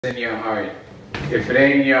in your heart. If it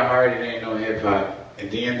ain't in your heart, it ain't no hip hop. At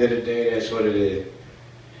the end of the day, that's what it is.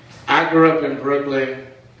 I grew up in Brooklyn,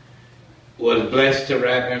 was blessed to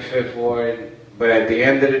rap in Fifth Ward, but at the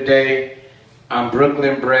end of the day, I'm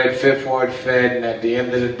Brooklyn bred, Fifth Ward fed, and at the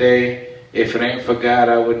end of the day, if it ain't for God,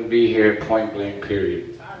 I wouldn't be here, point blank,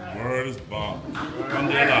 period. Word is bomb.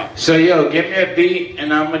 So yo, give me a beat,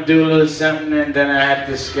 and I'm gonna do a little something, and then I have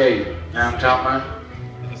to skate. Now I'm talking about?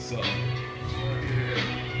 What's up?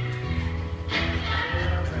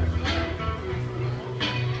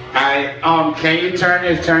 Can you turn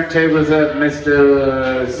his turntables up,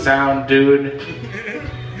 Mr. Sound Dude?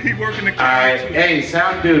 He working the camera. Hey,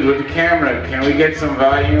 Sound Dude with the camera, can we get some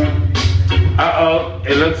volume? Uh-oh,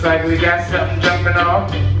 it looks like we got something jumping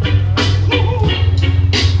off.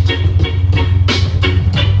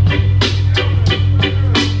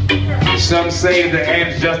 Some say the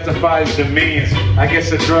ends justifies the means. I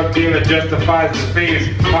guess a drug dealer justifies the fees.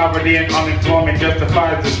 Poverty and unemployment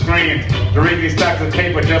justifies the screams. The reading stacks of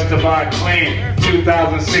paper just to buy clean.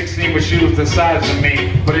 2016 was shoes the size of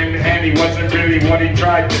me, but in the end he wasn't really what he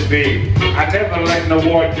tried to be. I never let no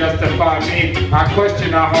war justify me. I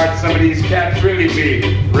question how hard some of these cats really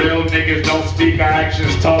be. Real niggas don't speak, our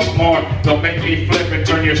actions talk more. Don't make me flip and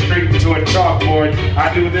turn your street into a chalkboard.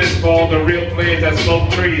 I do this for all the real players that smoke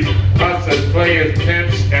trees. Us as players,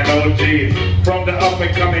 pimps, and OGs. From the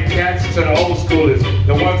up-and-coming cats to the old schoolers.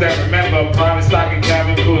 The ones that remember prime stock and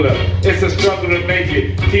cabin cooler. It's a struggle to make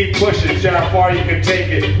it. Keep pushing, see how far you can take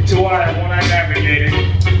it. To when I navigate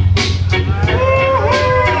it.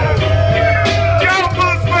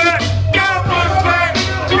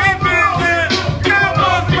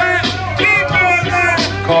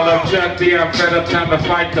 Call up Chuck D, I'm fed up, time to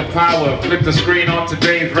fight the power. Flip the screen on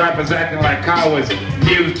today's rappers acting like cowards.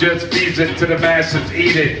 News just feeds it to the masses,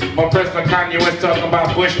 eat it. More press for Kanye West talking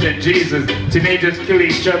about Bush than Jesus. Teenagers kill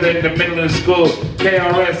each other in the middle of school.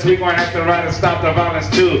 KRS, we gonna have to ride and stop the violence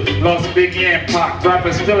too. Lost Biggie and Pac,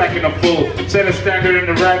 rappers still acting a fool. Set a standard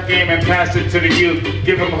in the rap game and pass it to the youth.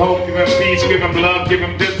 Give them hope, give them peace, give them love, give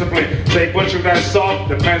them discipline. Say Bushwick that soft,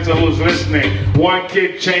 depends on who's listening. One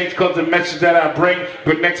kid changed cause the message that I bring.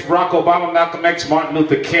 But next Barack Obama, Malcolm X, Martin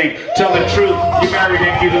Luther King. Tell the truth, you married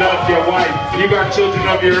and you love your wife. You got children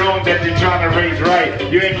of your own that you're trying to raise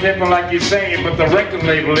right. You ain't pimping like you're saying, but the record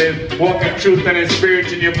label is. Walk in truth and in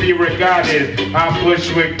spirit and you'll be where God is. I'm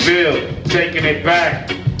Bushwick Bill, taking it back.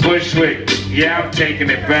 Bushwick, yeah, I'm taking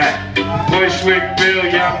it back. Bushwick Bill,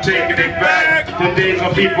 yeah, I'm taking it back. The days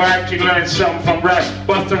when people actually learn something from rap.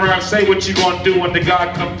 Bust around, say what you gonna do when the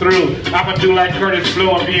God come through. I'ma do like Curtis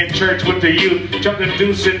Blow and be in church with the youth. Jump the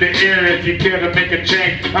deuce in the air if you care to make a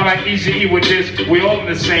change. I'm like Easy E with this, we all in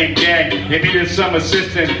the same gang. You needed some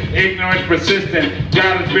assistance, ignorance persistent.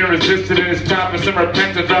 God has been resistant and it's time for some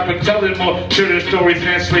repentance. Rap and telling more sugar stories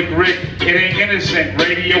than Slick Rick. It ain't innocent,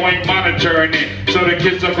 radio ain't monitoring it. So the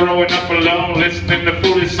kids are growing up alone, listening to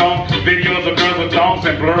foolish songs, videos of girls with thongs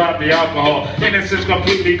and blur out the alcohol. Innocence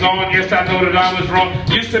completely gone, yes I know that I was wrong.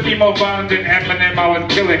 Used to be more violent than Eminem, I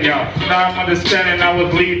was killing y'all. Now I'm understanding I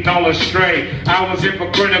was leading all astray. I was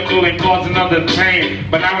hypocritical and causing others pain.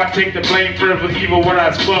 But now I take the blame for every evil word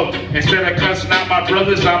I spoke. Instead of cussing out my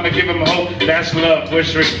brothers, I'ma give them hope. That's love,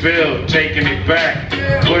 Bushwick Bill, taking it back.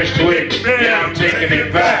 Bushwick, yeah I'm taking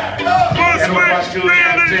it back. Bushwick,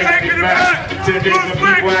 I'm taking it back. To the days when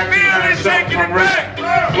people actually learn something from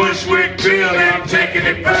rap. Bushwick Bill, yeah I'm taking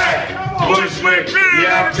it back. Bushwick,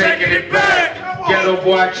 yeah I'm taking it back. Geto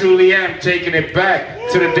boy, I truly am taking it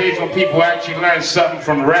back. To the days when people actually learn something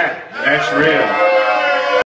from rap. That's real.